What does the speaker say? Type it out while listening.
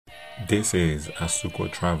This is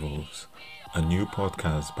Asuko Travels, a new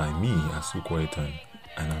podcast by me, Asuko Etan,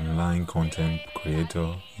 an online content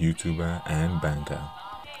creator, YouTuber, and banker.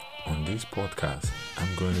 On this podcast,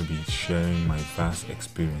 I'm going to be sharing my vast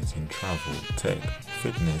experience in travel, tech,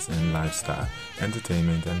 fitness and lifestyle,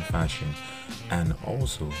 entertainment and fashion, and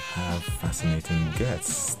also have fascinating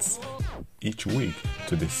guests each week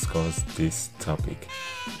to discuss this topic.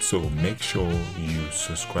 So make sure you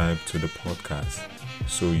subscribe to the podcast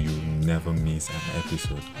so you never miss an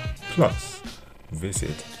episode. Plus,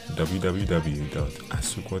 visit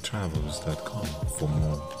www.asukotravels.com for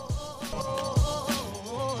more.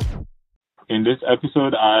 In this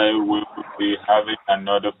episode, I will be having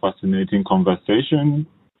another fascinating conversation,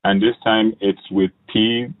 and this time it's with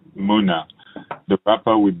P. Muna, the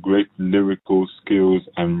rapper with great lyrical skills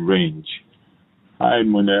and range. Hi,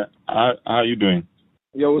 Muna. How are you doing?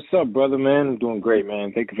 Yo, what's up, brother, man? I'm doing great,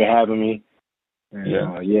 man. Thank you for having me. And,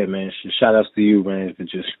 yeah, man. Shout outs to you, man, for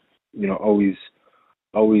just, always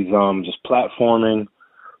just platforming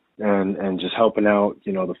and just helping out,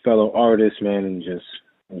 the fellow artists, man, and just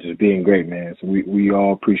being great, man. So we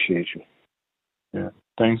all appreciate you. Yeah.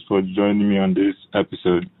 Thanks for joining me on this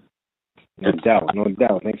episode. No doubt.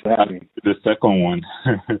 Thanks for having me. The second one.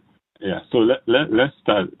 Yeah. So let's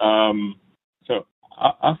start. So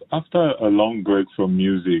after a long break from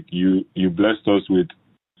music, you blessed us with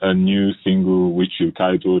a new single which you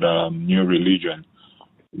titled New Religion.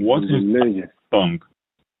 What is that song?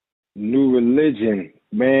 New Religion.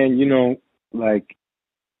 Man,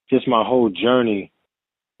 just my whole journey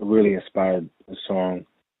really inspired the song.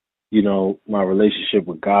 My relationship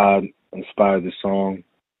with God inspired the song.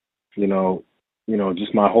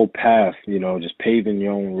 Just my whole path, just paving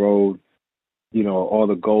your own road, all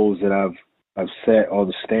the goals that I've set, all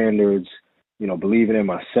the standards, believing in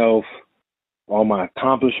myself, all my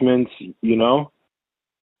accomplishments,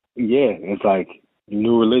 it's like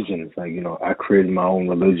new religion. It's like, I created my own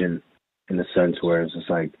religion in a sense where it's just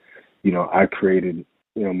like, I created,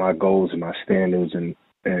 my goals and my standards and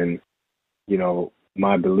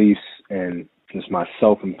my beliefs and just my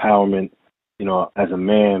self-empowerment, as a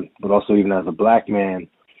man, but also even as a black man,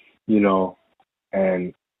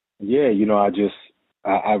 and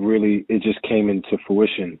I really, it just came into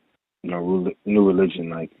fruition, new religion,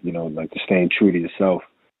 like the staying true to yourself,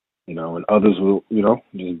 and others will,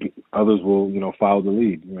 follow the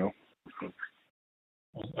lead,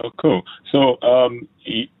 Oh, cool. So,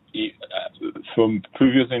 from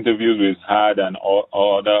previous interviews we've had and all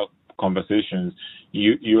other conversations,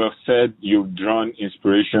 you have said you've drawn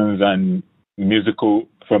inspirations and musical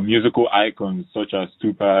icons such as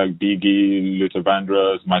Tupac, Biggie, Luther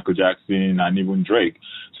Vandross, Michael Jackson, and even Drake.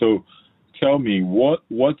 So, tell me, what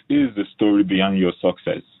is the story behind your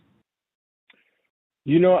success?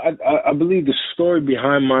 I believe the story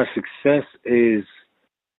behind my success is,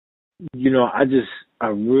 I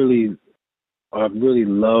really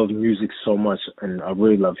love music so much, and I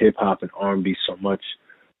really love hip hop and R&B so much.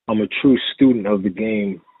 I'm a true student of the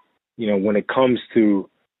game, when it comes to,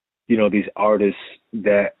 these artists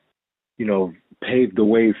that, paved the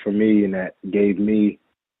way for me and that gave me,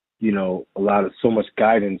 so much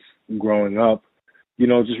guidance growing up,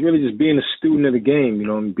 just being a student of the game,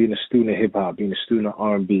 being a student of hip hop, being a student of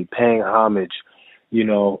R&B, paying homage,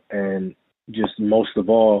 and just most of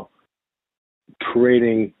all,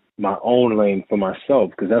 creating my own lane for myself,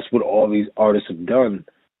 because that's what all these artists have done,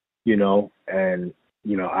 and,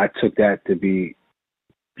 I took that to be,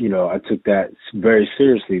 I took that very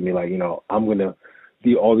seriously. Me like, I'm going to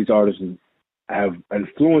be all these artists have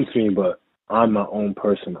influenced me, but I'm my own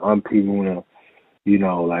person. I'm P. Muna,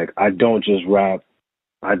 I don't just rap.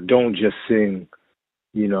 I don't just sing,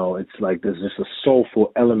 it's like there's just a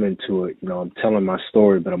soulful element to it. I'm telling my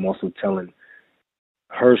story, but I'm also telling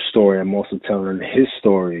her story. I'm also telling his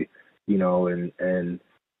story, it's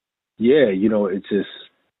just,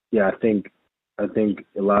 I think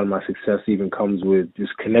a lot of my success even comes with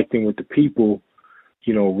just connecting with the people,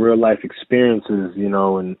 real life experiences,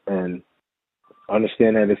 and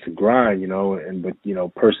understand that it's a grind, but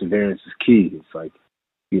perseverance is key. It's like,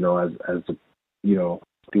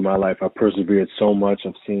 through my life, I persevered so much.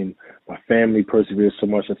 I've seen my family persevere so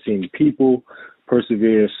much. I've seen people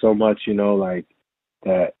persevere so much, that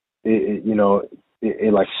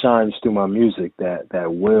it like shines through my music, that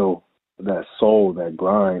will, that soul, that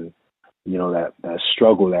grind, that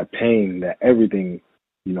struggle, that pain, that everything,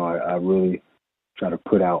 I really try to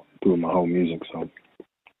put out through my whole music. So,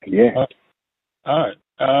 yeah. All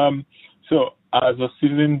right. So, as a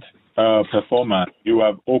seasoned performer, you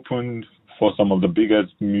have opened for some of the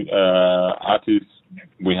biggest artists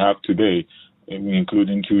we have today,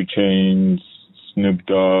 including 2 Chainz, Snoop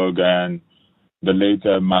Dogg and the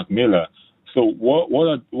later Mac Miller. So what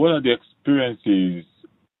are the experiences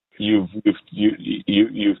you've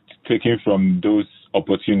taken from those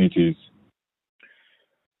opportunities?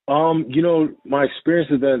 My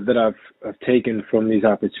experiences that I've taken from these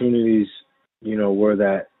opportunities, were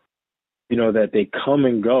that, that they come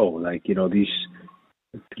and go. Like, these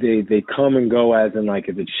they come and go, as in, like,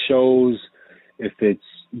 if it's shows, if it's,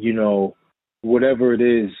 whatever it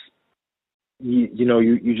is,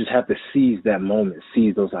 you just have to seize that moment,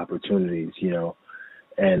 seize those opportunities,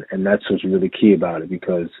 and that's what's really key about it,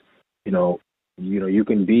 because, you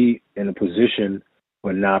can be in a position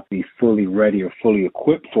but not be fully ready or fully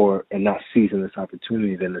equipped for it and not seizing this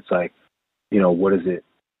opportunity. Then it's like, what is it?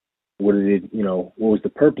 What did it, what was the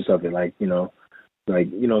purpose of it? Like, as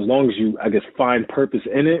long as you, I guess, find purpose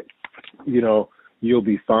in it, you'll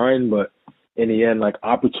be fine. But in the end, like,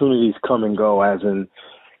 opportunities come and go, as in,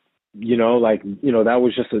 that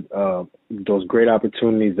was just those great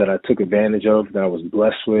opportunities that I took advantage of, that I was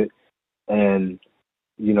blessed with. And,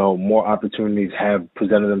 more opportunities have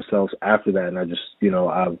presented themselves after that. And I just,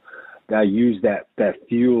 I used that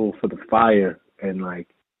fuel for the fire, and, like,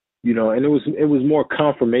 and it was more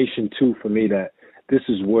confirmation too for me that this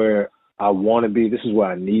is where I want to be. This is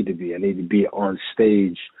where I need to be. I need to be on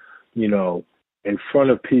stage, in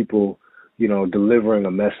front of people, delivering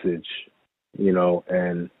a message,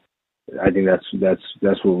 and I think that's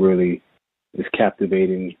what really is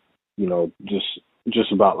captivating,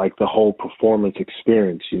 just about, like, the whole performance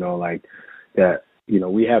experience, like that,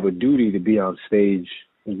 we have a duty to be on stage.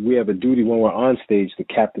 We have a duty when we're on stage to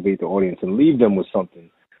captivate the audience and leave them with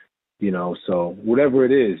something, so whatever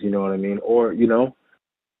it is, you know what I mean? Or,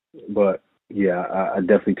 but yeah, I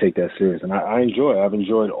definitely take that serious, and I enjoy it. I've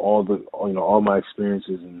enjoyed all my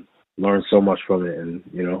experiences and learned so much from it, and,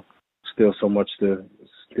 still so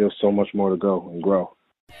much more to go and grow.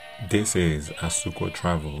 This is Asuquo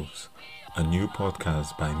Travels, a new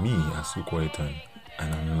podcast by me, Asuquo Etan,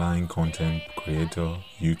 an online content creator,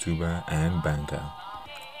 YouTuber, and banker.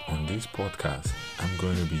 On this podcast, I'm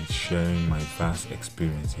going to be sharing my vast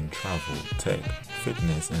experience in travel, tech,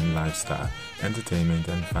 fitness and lifestyle, entertainment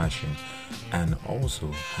and fashion, and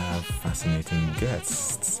also have fascinating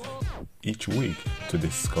guests each week to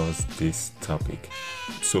discuss this topic.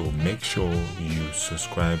 So make sure you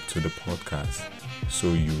subscribe to the podcast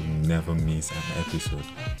so you never miss an episode.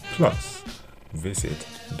 Plus, visit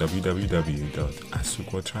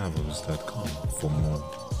www.asuquotravels.com for more.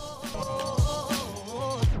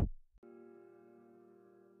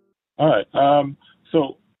 All right.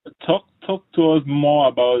 So talk to us more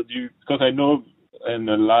about you, because I know in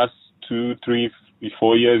the last 2, 3,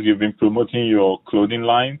 4 years you've been promoting your clothing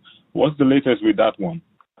line. What's the latest with that one?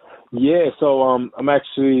 Yeah. So I'm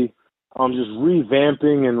just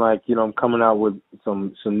revamping, and, like, I'm coming out with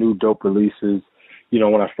some new dope releases.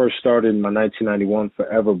 When I first started my 1991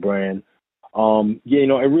 Forever brand, it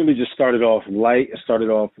really just started off light. It started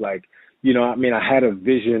off like, I had a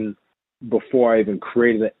vision before I even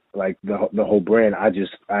created it, like the whole brand. I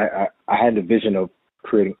had the vision of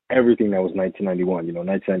creating everything that was 1991.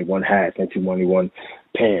 1991 hats, 1991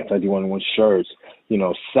 pants, 1991 shirts,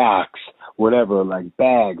 socks, whatever, like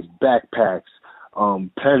bags, backpacks,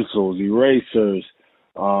 pencils, erasers,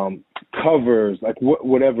 covers, like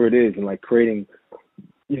whatever it is, and, like, creating,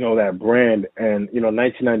 that brand. And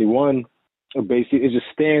 1991 basically, it just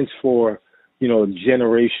stands for, the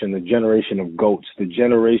generation of GOATs, the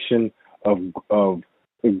generation of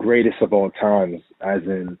the greatest of all times, as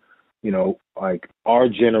in, like, our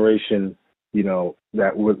generation,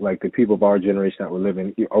 that would, like, the people of our generation that were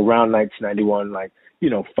living around 1991, like,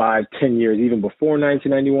 5, 10 years, even before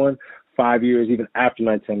 1991, 5 years, even after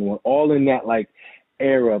 1991, all in that, like,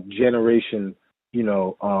 era of generation,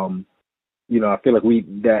 I feel like we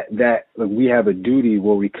have a duty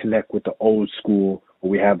where we connect with the old school,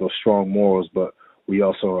 where we have those strong morals, but we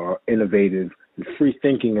also are innovative and free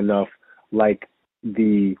thinking enough, like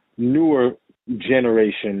the newer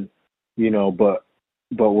generation, but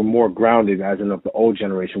we're more grounded, as in of the old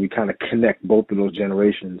generation. We kind of connect both of those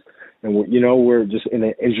generations, and we're just in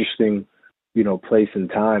an interesting, place in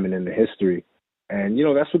time and in the history, and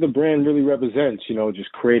that's what the brand really represents.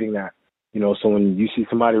 Just creating that. So when you see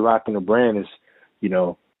somebody rocking a brand, it's,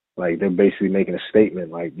 like, they're basically making a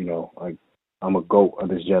statement, like, like, I'm a GOAT of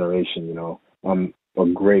this generation, I'm a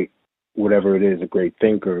great, whatever it is, a great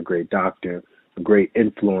thinker, a great doctor, a great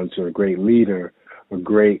influencer, a great leader, a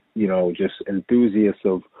great, just enthusiast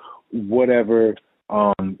of whatever,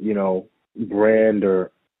 brand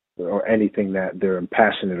or anything that they're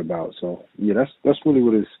passionate about. So, yeah, that's really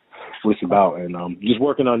what what it's about. And just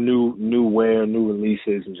working on new wear, new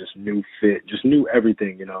releases, and just new fit, just new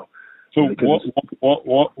everything, you know. So what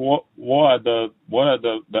are the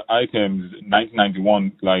items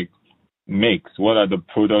 1991 like makes? What are the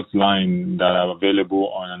products line that are available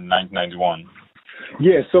on 1991?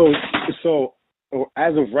 Yeah, so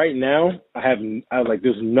as of right now, I like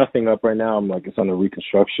there's nothing up right now. I'm like it's under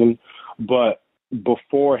reconstruction, but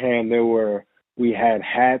beforehand we had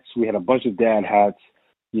hats. We had a bunch of dad hats,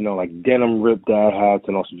 you know, like denim ripped dad hats,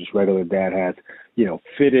 and also just regular dad hats. You know,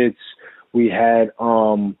 fitteds. We had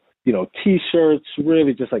you know, t-shirts,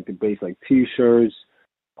 really just like the base, like t-shirts.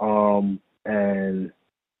 And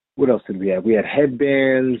what else did we have? We had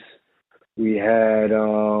headbands. We had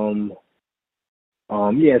some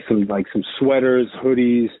sweaters,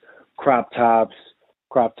 hoodies, crop top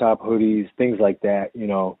hoodies, things like that, you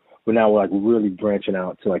know. But now we're like really branching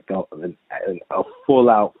out to like a full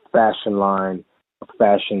out fashion line, a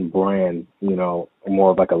fashion brand, you know,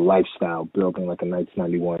 more of like a lifestyle, building like a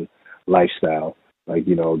 1991 lifestyle. Like,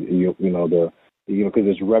 you know, because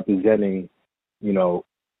it's representing, you know,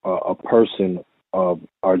 a person of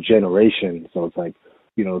our generation. So it's like,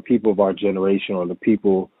 you know, the people of our generation or the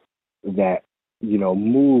people that, you know,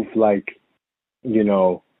 move like, you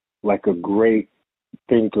know, like a great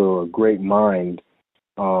thinker or a great mind.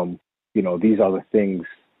 You know, these are the things,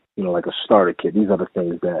 you know, like a starter kit. These are the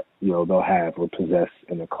things that, you know, they'll have or possess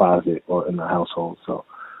in the closet or in the household. So,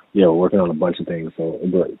 yeah, we're working on a bunch of things. So,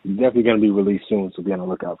 but definitely going to be released soon. So be on the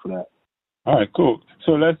lookout for that. All right, cool.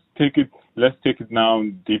 So let's take it now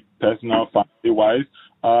deep, personal, family wise.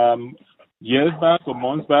 Years back or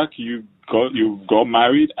months back, you got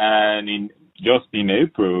married, and in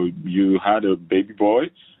April you had a baby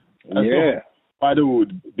boy. Yeah. So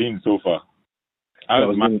fatherhood been so far?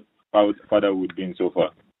 Fatherhood been so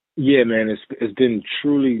far? Yeah, man, it's been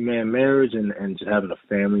truly, man, marriage and just having a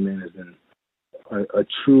family, man, has been a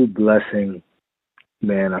true blessing,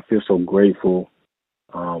 man. I feel so grateful.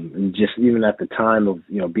 And just even at the time of,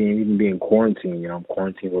 you know, being quarantined, you know, I'm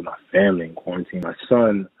quarantined with my family, I'm quarantined with my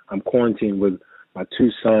son, I'm quarantined with my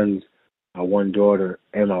two sons, my one daughter,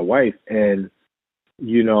 and my wife. And,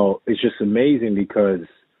 you know, it's just amazing because,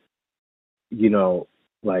 you know,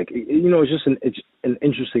 like, you know, it's an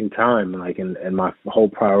interesting time, like, and my whole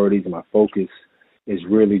priorities and my focus is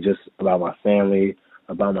really just about my family,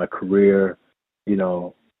 about my career. You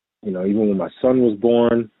know, even when my son was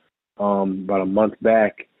born, about a month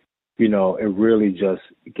back, you know, it really just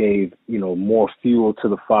gave, you know, more fuel to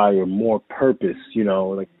the fire, more purpose, you know,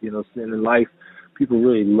 like, you know, in life, people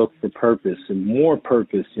really look for purpose and more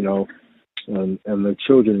purpose, you know, and the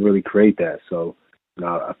children really create that. So, you know,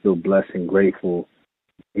 I feel blessed and grateful,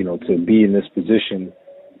 you know, to be in this position,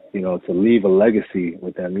 you know, to leave a legacy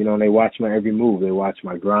with them. You know, and they watch my every move. They watch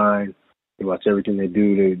my grind. They watch everything they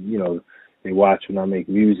do. They watch when I make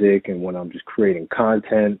music and when I'm just creating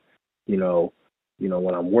content, you know,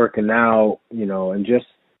 when I'm working out, you know, and just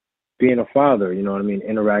being a father, you know what I mean,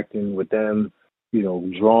 interacting with them, you know,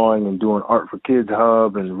 drawing and doing Art for Kids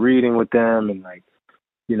Hub and reading with them and, like,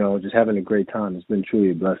 you know, just having a great time. It's been truly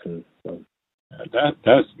a blessing. So.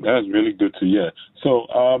 That's really good to hear. So,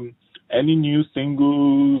 any new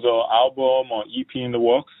singles or album or EP in the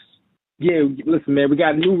works? Yeah, listen, man, we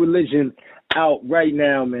got New Religion out right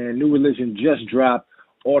now, man. New Religion just dropped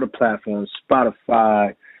all the platforms: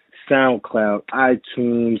 Spotify, SoundCloud,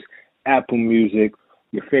 iTunes, Apple Music,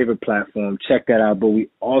 your favorite platform. Check that out. But we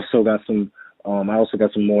also got some. I also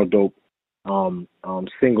got some more dope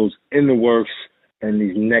singles in the works in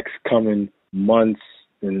these next coming months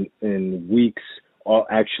and weeks, or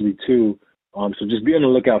actually too. So just be on the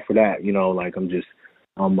lookout for that. You know, like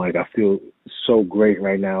I feel so great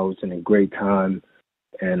right now. It's in a great time,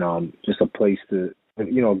 and just a place to,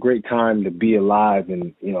 you know, a great time to be alive,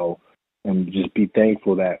 and, you know, and just be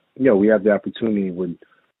thankful that, you know, we have the opportunity when,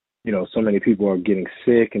 you know, so many people are getting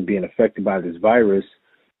sick and being affected by this virus.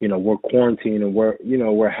 You know, we're quarantined and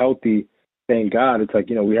we're healthy. Thank God. It's like,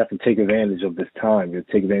 you know, we have to take advantage of this time. We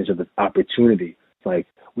take advantage of this opportunity. It's like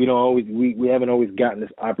we haven't always gotten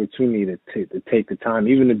this opportunity to take the time,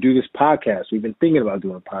 even to do this podcast. We've been thinking about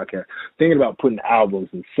doing a podcast, thinking about putting albums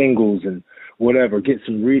and singles and whatever, get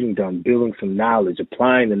some reading done, building some knowledge,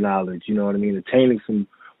 applying the knowledge, you know what I mean, attaining some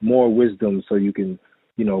more wisdom so you can,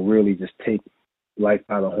 you know, really just take life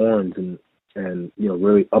by the horns and you know,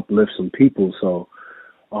 really uplift some people. So,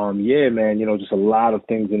 yeah, man, you know, just a lot of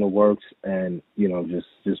things in the works, and, you know,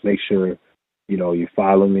 just make sure, you know, you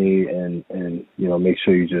follow me and you know, make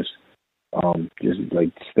sure you just like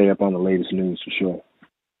stay up on the latest news for sure.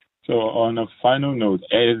 So on a final note,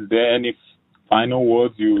 is there any final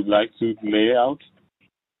words you would like to lay out?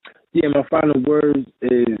 Yeah, my final words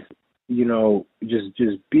is,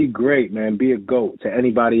 just be great, man. Be a GOAT to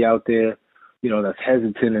anybody out there, that's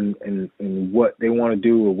hesitant in what they want to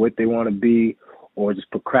do or what they want to be, or just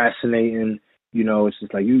procrastinating. It's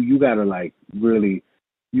just like you gotta like really,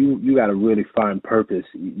 you gotta really find purpose.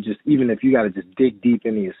 Just even if you gotta just dig deep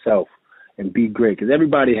into yourself and be great, because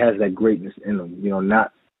everybody has that greatness in them.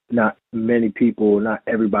 Not many people, not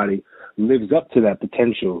everybody lives up to that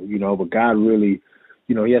potential. But God really,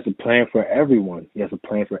 He has a plan for everyone. He has a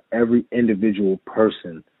plan for every individual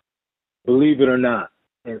person. Believe it or not,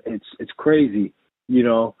 and it's crazy,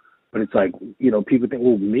 But it's like, people think,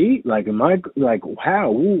 well, me? Like, am I, like,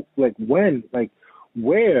 how? Who? Like, when? Like,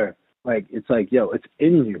 where? Like, it's like, it's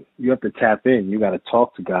in you. You have to tap in. You got to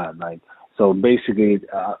talk to God. Like, so basically,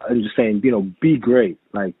 I'm just saying, be great.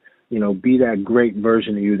 Like, be that great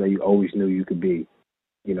version of you that you always knew you could be.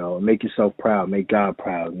 Make yourself proud. Make God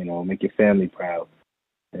proud. Make your family proud.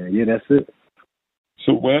 And yeah, that's it.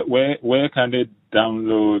 So where can they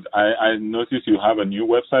download? I noticed you have a new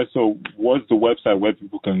website. So what's the website where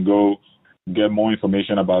people can go get more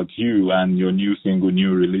information about you and your new single,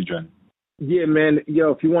 New Religion? Yeah, man.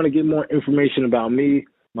 If you want to get more information about me,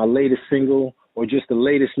 my latest single, or just the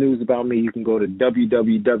latest news about me, you can go to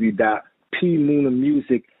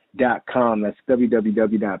www.pmunamusic.com. That's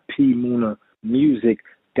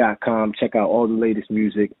www.pmunamusic.com. Check out all the latest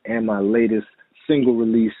music and my latest single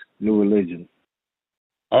release, New Religion.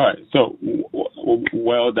 All right. So,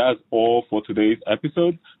 well, that's all for today's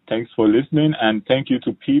episode. Thanks for listening, and thank you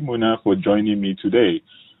to P. Muna for joining me today.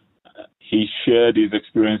 He shared his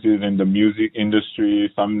experiences in the music industry,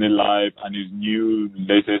 family life, and his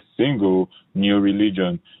latest single, New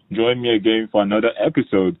Religion. Join me again for another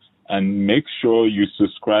episode, and make sure you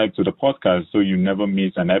subscribe to the podcast so you never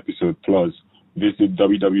miss an episode. Plus, visit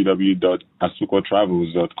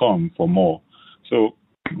www.asukotravels.com for more. So,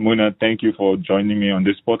 Muna, thank you for joining me on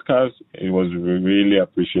this podcast. It was really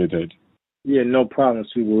appreciated. Yeah, no problem,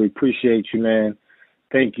 Sugo. We appreciate you, man.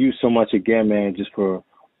 Thank you so much again, man, just for,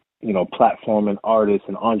 platforming artists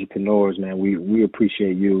and entrepreneurs, man. We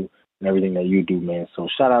appreciate you and everything that you do, man. So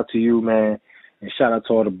shout out to you, man, and shout out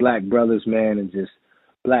to all the Black brothers, man, and just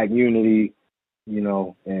Black unity,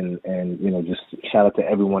 and just shout out to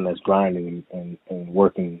everyone that's grinding and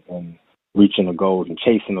working and reaching the goals and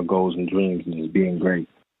chasing the goals and dreams and just being great.